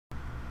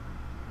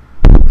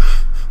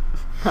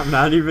I'm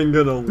not even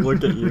gonna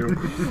look at you.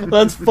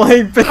 Let's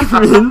play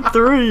Pikmin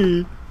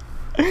 3!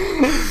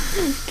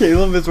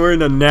 Caleb is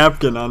wearing a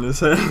napkin on his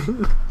head.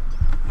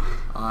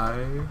 I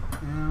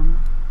am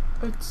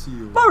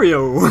Ezio.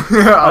 Mario!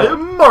 I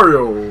am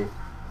Mario!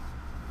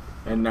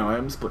 And now I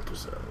am Splinter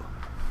Cell.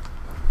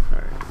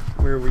 Alright,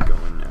 where are we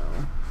going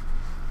now?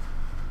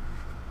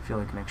 I feel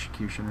like an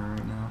executioner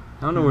right now.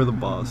 I don't know where the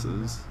boss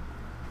is.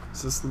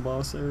 Is this the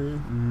boss area?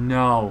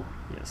 No.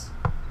 Yes.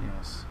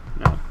 Yes.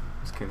 No.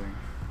 Just kidding.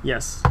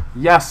 Yes.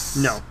 Yes!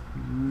 No.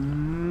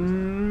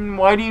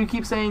 Why do you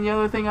keep saying the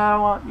other thing I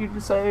want you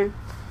to say?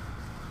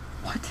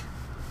 What?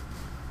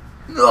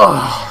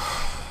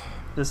 Ugh.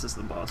 This is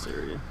the boss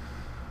area.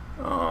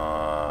 You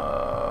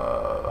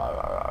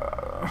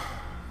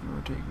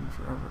were taking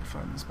forever to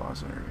find this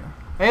boss area.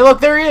 Hey, look,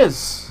 there he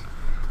is!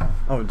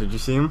 Oh, did you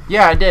see him?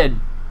 Yeah, I did.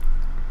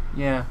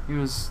 Yeah,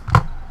 he's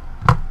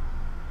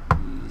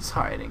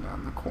hiding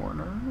on the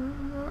corner.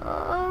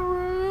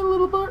 A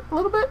little bit.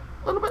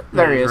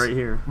 There he is. Right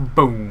here.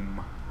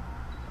 Boom.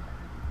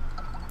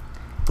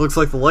 Looks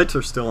like the lights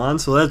are still on,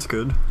 so that's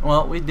good.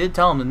 Well, we did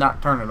tell him to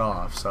not turn it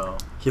off, so...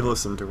 He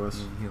listened to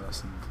us. He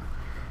listened.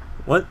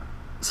 What?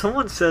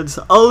 Someone said...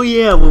 Oh,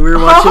 yeah, when we were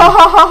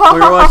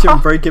watching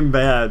Breaking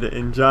Bad,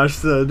 and Josh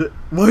said,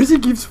 why does he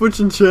keep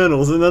switching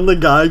channels? And then the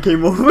guy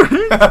came over.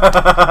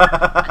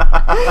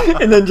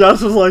 And then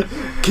Josh was like,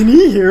 can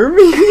he hear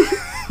me?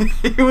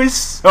 He was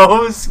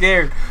so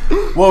scared.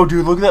 Whoa,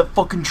 dude, look at that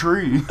fucking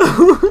tree.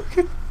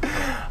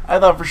 I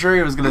thought for sure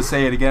he was going to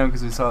say it again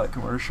because we saw that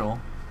commercial.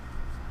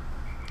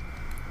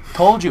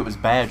 Told you it was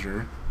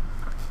Badger.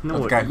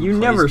 No, you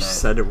never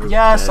said it was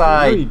Yes, Badger.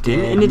 I No, you didn't.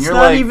 did. And it's You're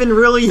not like, even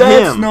really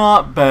That's him.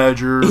 not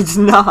Badger. It's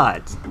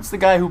not. It's the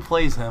guy who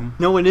plays him.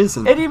 No, it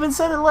isn't. It even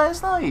said it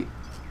last night.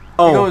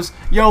 Oh. He goes,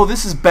 yo,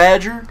 this is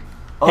Badger.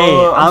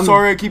 Hey, I'm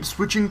sorry I keep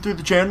switching through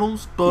the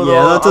channels, but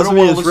yeah, that doesn't I don't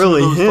mean want it's to listen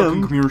really to those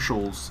him.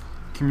 fucking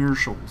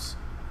commercials.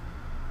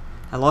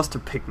 I lost to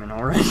Pikmin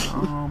already.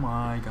 Oh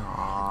my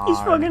god. He's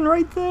fucking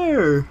right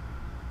there.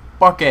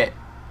 Fuck it.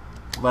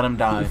 Let him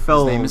die. His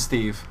name is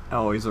Steve.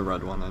 Oh, he's a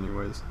red one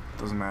anyways.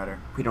 Doesn't matter.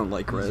 We don't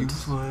like reds.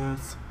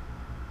 Useless.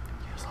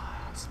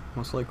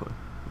 Most likely.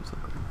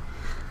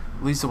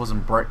 At least it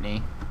wasn't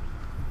Brittany.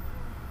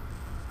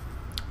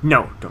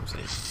 No, don't say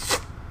it.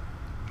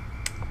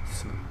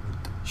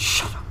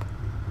 Shut up.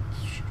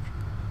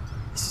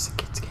 This is a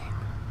kid's game.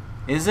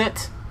 Is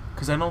it?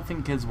 Because I don't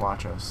think kids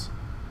watch us.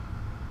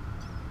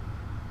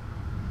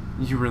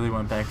 You really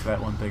went back to that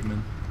one,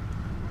 Pikmin?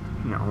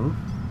 No.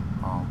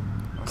 Oh.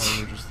 I thought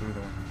you were just through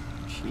there.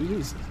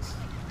 Jesus.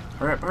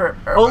 Hurry.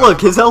 Oh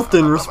look, his health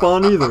didn't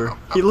respond either.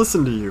 He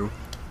listened to you.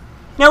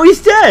 Now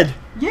he's dead!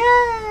 Yay!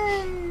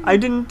 I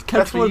didn't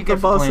catch what the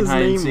boss's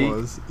name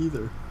was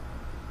either.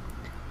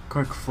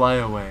 Quick, fly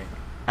away.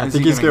 I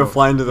think he's gonna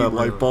fly into that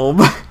light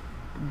bulb.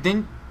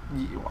 Didn't...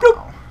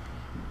 Wow.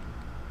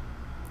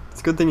 It's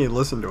a good thing he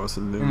listened to us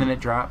and didn't. And then it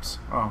drops?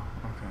 Oh,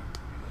 okay.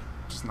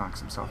 Just knocks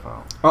himself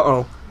out.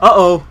 Uh-oh.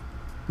 Uh-oh.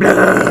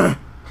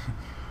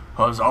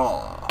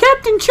 Huzzah!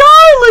 Captain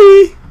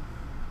Charlie!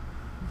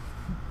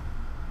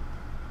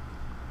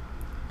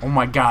 Oh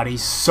my god,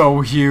 he's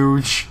so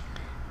huge.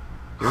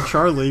 You're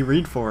Charlie,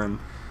 read for him.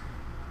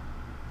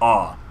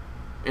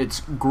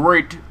 It's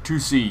great to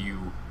see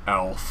you,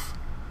 Elf.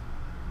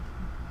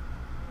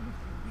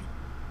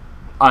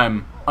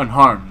 I'm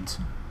unharmed,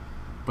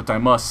 but I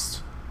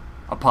must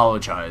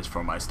apologize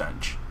for my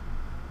stench.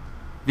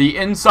 The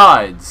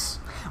insides.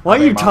 Why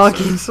are you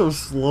talking so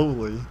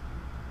slowly?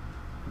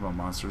 Of a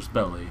monster's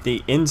belly.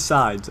 The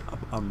insides of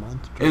a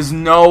monster. Is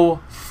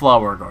no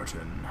flower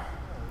garden.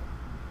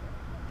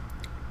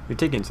 You're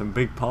taking some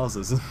big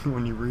pauses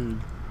when you read.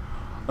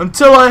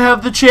 Until I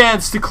have the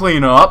chance to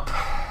clean up,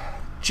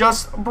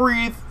 just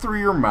breathe through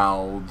your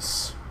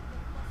mouths.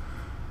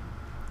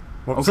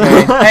 Whoops.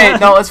 Okay. Hey,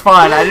 no, it's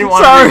fine. I didn't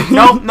want Sorry. to.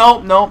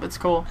 Nope. It's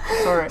cool.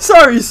 It's alright.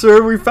 Sorry,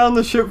 sir. We found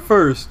the ship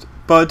first.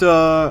 But,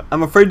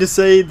 I'm afraid to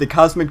say the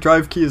cosmic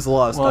drive key is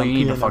lost. Well, on you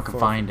need to PNF4. fucking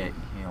find it,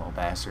 you little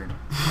bastard.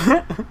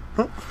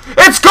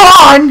 It's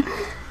gone!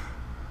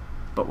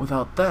 But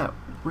without that,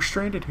 we're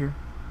stranded here.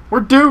 We're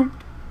doomed.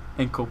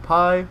 And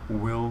Kopai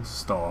will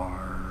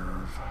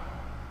starve.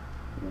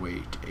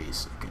 Wait a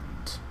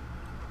second.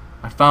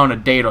 I found a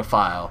data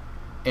file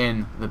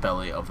in the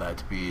belly of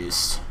that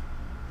beast.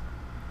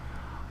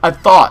 I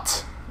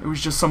thought it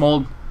was just some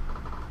old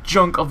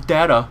junk of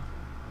data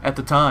at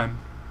the time.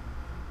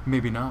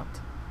 Maybe not.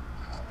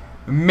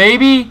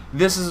 Maybe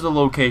this is the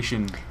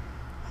location.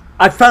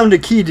 I found a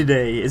key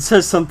today. It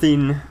says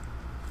something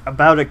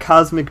about a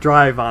cosmic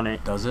drive on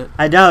it. Does it?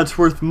 I doubt it's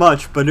worth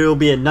much, but it'll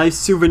be a nice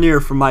souvenir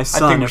for my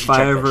son if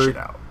I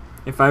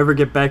ever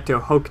get back to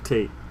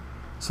Hooktate.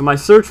 So my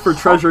search for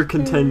treasure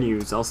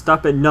continues. I'll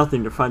stop at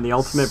nothing to find the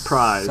ultimate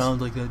prize.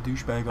 Sounds like that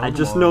douchebag. I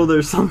just know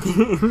there's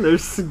something.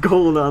 There's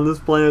gold on this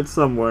planet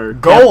somewhere.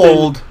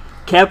 Gold.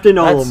 Captain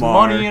Olimar. That's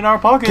money in our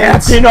pockets.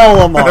 Captain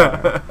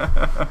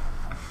Olimar.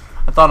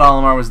 I thought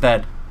Olimar was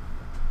dead.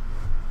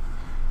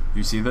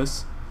 You see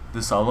this?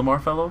 This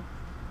Olimar fellow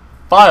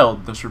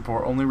filed this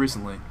report only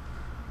recently.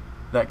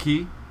 That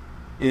key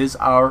is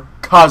our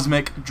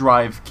cosmic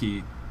drive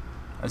key.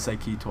 I say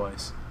key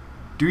twice.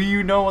 Do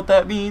you know what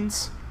that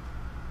means?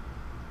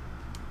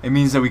 It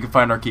means that we can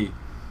find our key.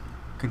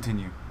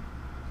 Continue.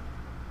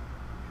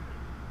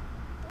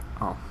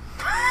 Oh.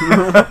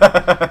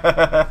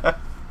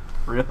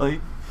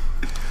 Really?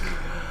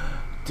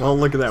 Well,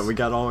 look at that. We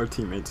got all our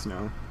teammates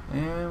now.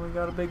 And we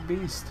got a big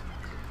beast.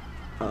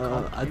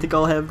 I think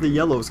I'll have the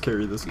yellows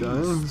carry this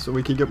guy, so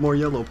we can get more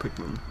yellow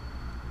Pikmin.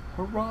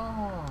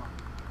 Hurrah!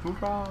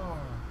 Hurrah!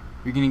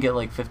 You're gonna get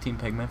like 15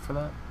 Pikmin for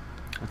that?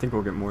 I think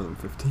we'll get more than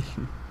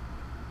 15.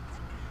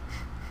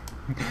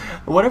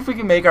 What if we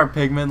can make our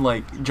Pikmin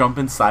like jump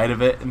inside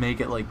of it and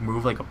make it like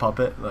move like a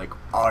puppet? Like,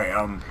 I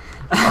am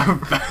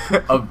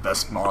a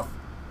best moth.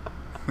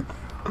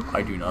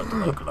 I do not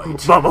like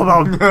light.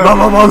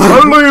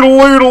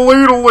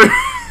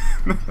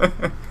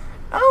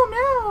 Oh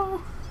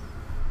no!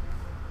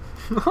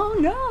 Oh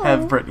no!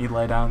 Have Brittany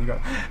lie down and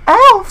go,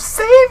 Elf,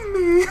 save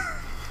me!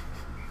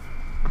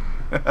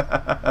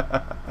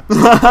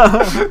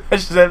 I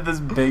should have this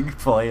big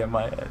play in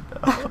my head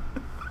now.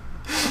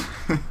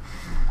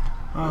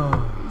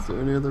 Is there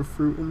any other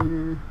fruit in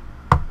here?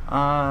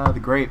 The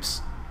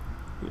grapes.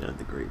 Yeah,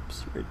 the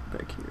grapes right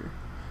back here.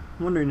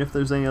 I'm wondering if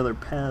there's any other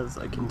paths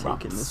I can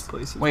take in this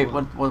place as Wait,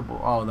 well. what?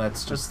 Oh,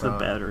 that's just the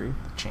battery.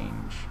 The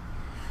change.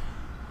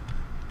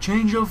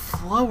 Change of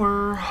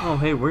flower. Oh,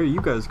 hey, where are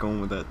you guys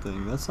going with that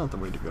thing? That's not the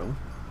way to go.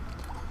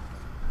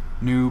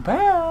 New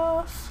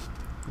path.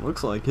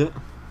 Looks like it.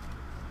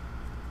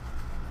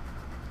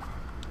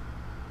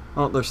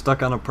 Oh, they're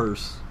stuck on a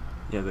purse.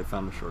 Yeah, they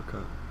found a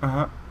shortcut.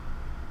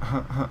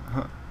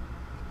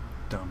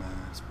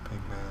 Dumbass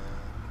Pigman.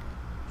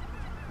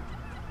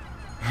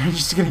 You're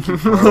just gonna keep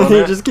twirling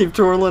it? Just keep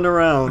twirling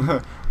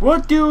around.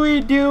 What do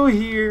we do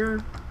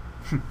here?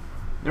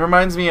 It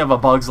reminds me of A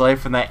Bug's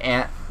Life when that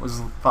ant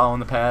was following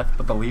the path,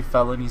 but the leaf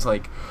fell and he's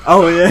like,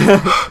 oh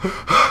yeah.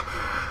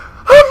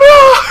 I'm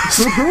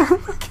lost!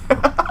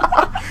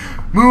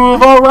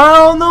 Move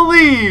around the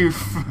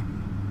leaf!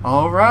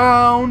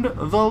 Around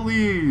the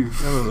leaf.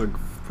 That was a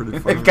pretty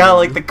funny. They've got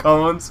like the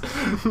cones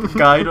to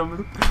guide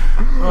them.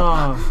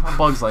 Oh, A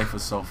Bug's Life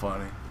was so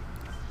funny.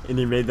 And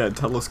he made that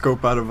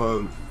telescope out of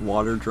a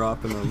water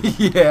drop and a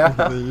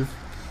yeah. leaf.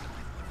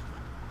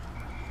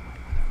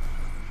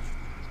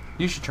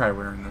 You should try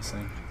wearing this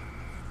thing.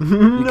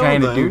 You You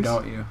kind of do,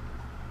 don't you?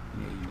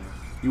 Yeah, you do.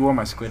 You wore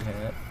my squid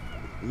hat.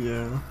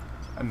 Yeah.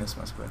 I miss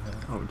my squid hat.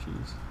 Oh,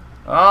 jeez.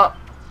 Oh!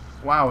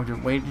 Wow,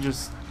 wait to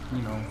just,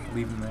 you know,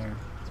 leave him there.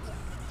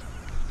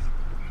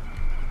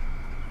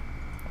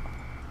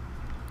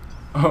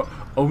 Oh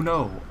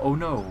no, oh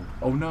no,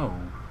 oh no.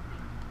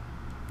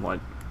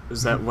 What?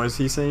 Is that, was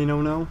he saying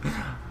oh no?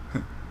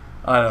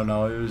 I don't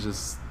know, it was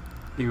just,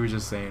 he was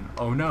just saying,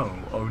 oh no,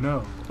 oh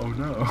no, oh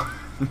no.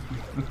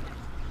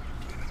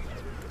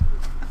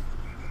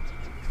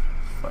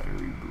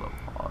 Fiery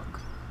blowhog.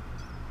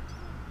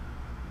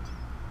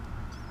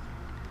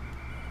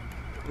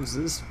 Is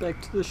this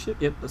back to the ship?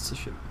 Yep, that's the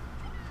ship.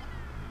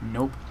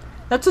 Nope.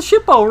 That's a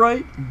ship,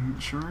 alright.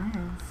 It sure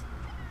is.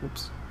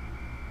 Whoops.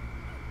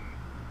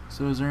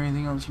 So is there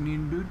anything else you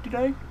need to do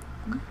today?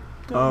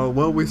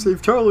 Well, we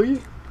saved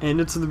Charlie, and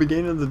it's the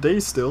beginning of the day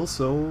still,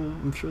 so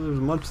I'm sure there's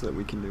much that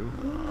we can do.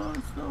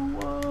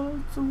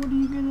 So what are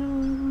you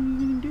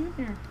gonna do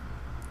here?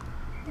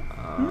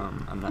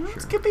 I'm not sure.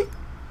 Skippy?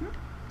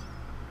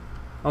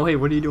 Oh, hey,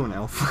 what are you doing,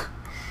 Elf?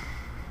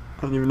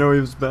 I didn't even know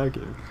he was back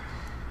here.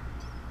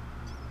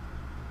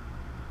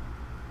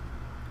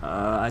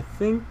 I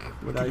think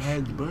what I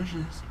had the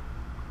bushes.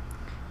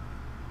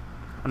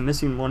 I'm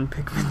missing one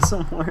Pikmin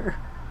somewhere.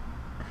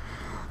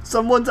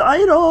 Someone's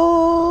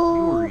idol!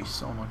 You worry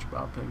so much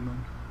about Pikmin.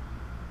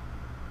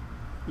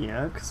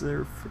 Yeah, because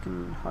they're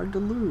freaking hard to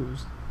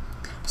lose.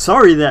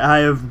 Sorry that I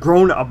have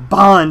grown a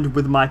bond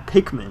with my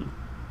Pikmin.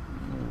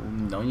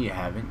 No, you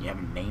haven't. You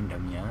haven't named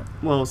them yet.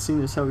 Well,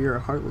 seeing as how you're a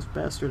heartless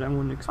bastard, I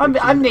wouldn't expect.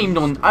 I've named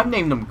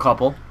them a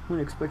couple.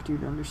 Wouldn't expect you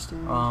to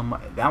understand.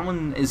 That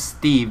one is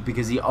Steve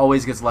because he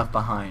always gets left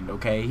behind.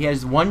 Okay, he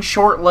has one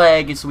short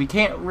leg, so he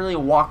can't really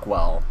walk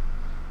well,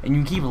 and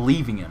you keep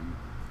leaving him.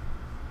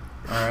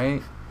 All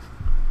right.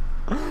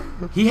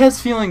 He has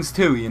feelings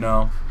too, you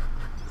know.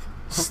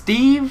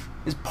 Steve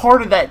is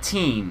part of that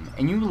team,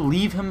 and you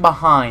leave him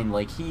behind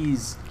like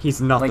he's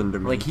nothing to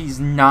me. Like he's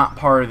not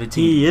part of the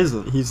team. He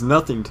isn't. He's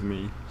nothing to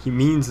me. He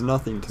means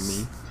nothing to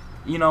me.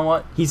 You know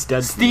what? He's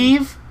dead.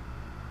 Steve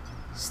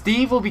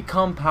will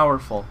become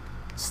powerful.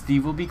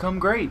 Steve will become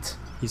great.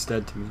 He's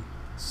dead to me.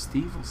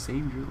 Steve will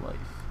save your life.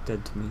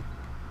 Dead to me.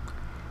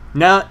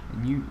 Not.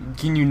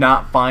 Can you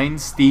not find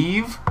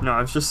Steve? No,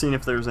 I was just seeing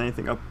if there was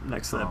anything up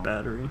next to that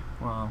battery.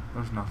 Well,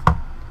 there's nothing.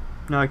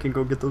 Now I can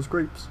go get those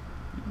grapes.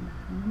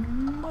 I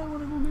want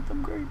to go get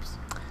them grapes.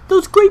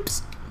 Those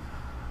grapes!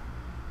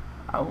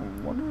 I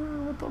wonder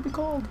what they'll be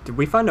called. Did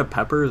we find a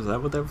pepper? Is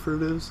that what that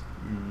fruit is?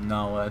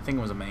 No, I think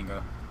it was a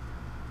mango.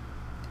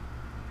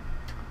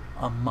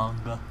 A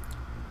manga.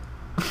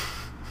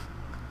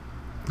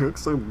 You look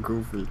so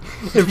goofy.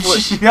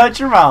 Shut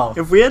your mouth.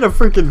 If we had a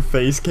freaking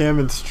face cam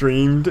and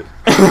streamed, you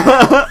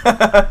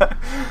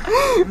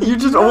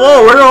just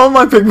whoa, where are all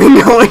my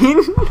Pikmin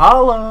going?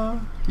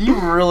 Holla! You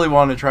really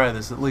want to try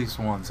this at least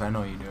once? I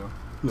know you do.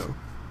 No.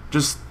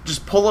 Just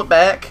pull it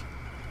back,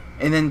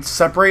 and then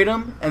separate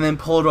them, and then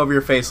pull it over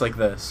your face like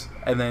this,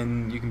 and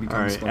then you can become.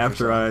 All right.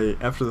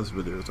 After this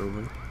video is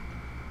over,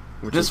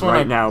 which this is one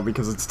right now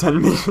because it's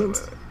 10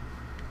 minutes.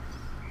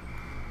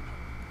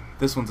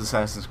 This one's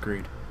Assassin's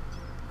Creed.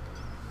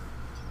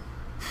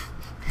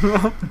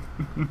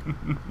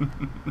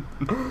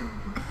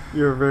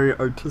 You're a very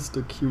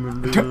artistic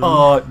human being.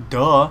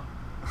 Duh.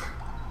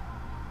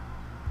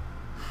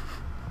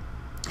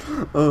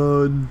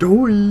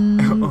 Doy.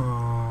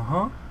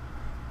 Uh-huh.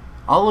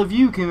 All of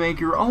you can make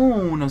your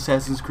own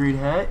Assassin's Creed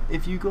hat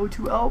if you go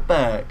to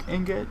Outback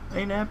and get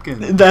a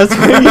napkin. That's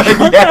where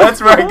yeah, that's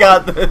where I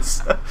got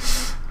this.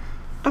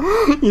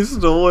 You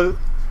stole it.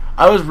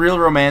 I was real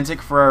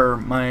romantic for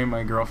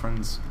my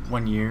girlfriend's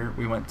 1 year.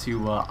 We went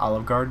to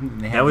Olive Garden.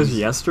 And they had that was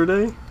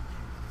yesterday?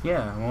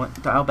 Yeah, we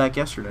went to Outback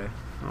yesterday.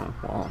 Oh,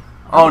 wow.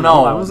 Oh,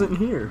 no. I wasn't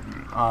here.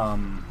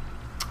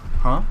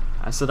 Huh?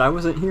 I said I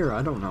wasn't here.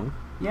 I don't know.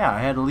 Yeah,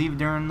 I had to leave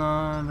during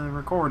the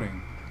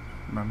recording.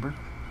 Remember?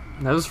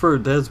 That was for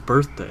Dad's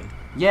birthday.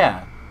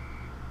 Yeah.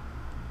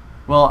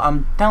 Well,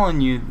 I'm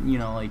telling you, you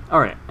know, like...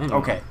 Alright, anyway.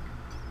 Okay.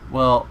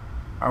 Well,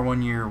 our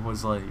 1 year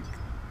was like...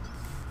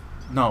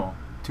 No,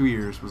 2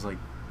 years was like...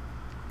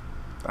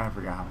 I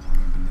forgot how long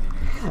we've been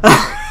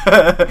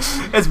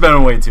dating. It's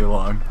been way too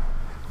long.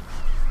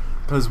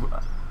 Because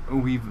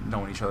we've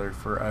known each other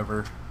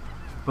forever.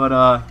 But,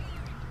 I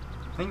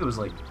think it was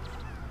like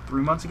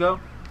 3 months ago.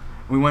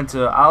 We went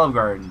to Olive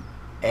Garden.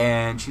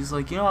 And she's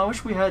like, you know, I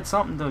wish we had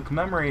something to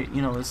commemorate,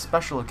 you know, this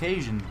special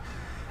occasion.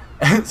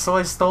 So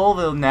I stole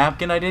the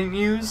napkin I didn't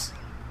use.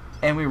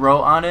 And we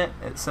wrote on it.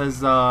 It says,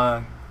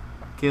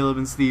 Caleb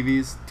and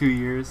Stevie's 2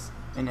 years.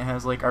 And it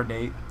has, like, our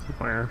date.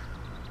 Where?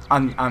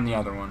 On the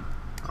other one.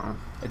 Oh.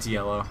 It's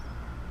yellow.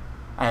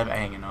 I have it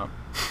hanging up.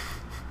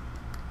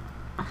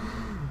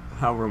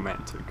 How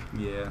romantic.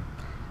 Yeah.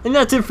 And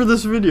that's it for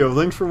this video.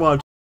 Thanks for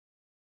watching.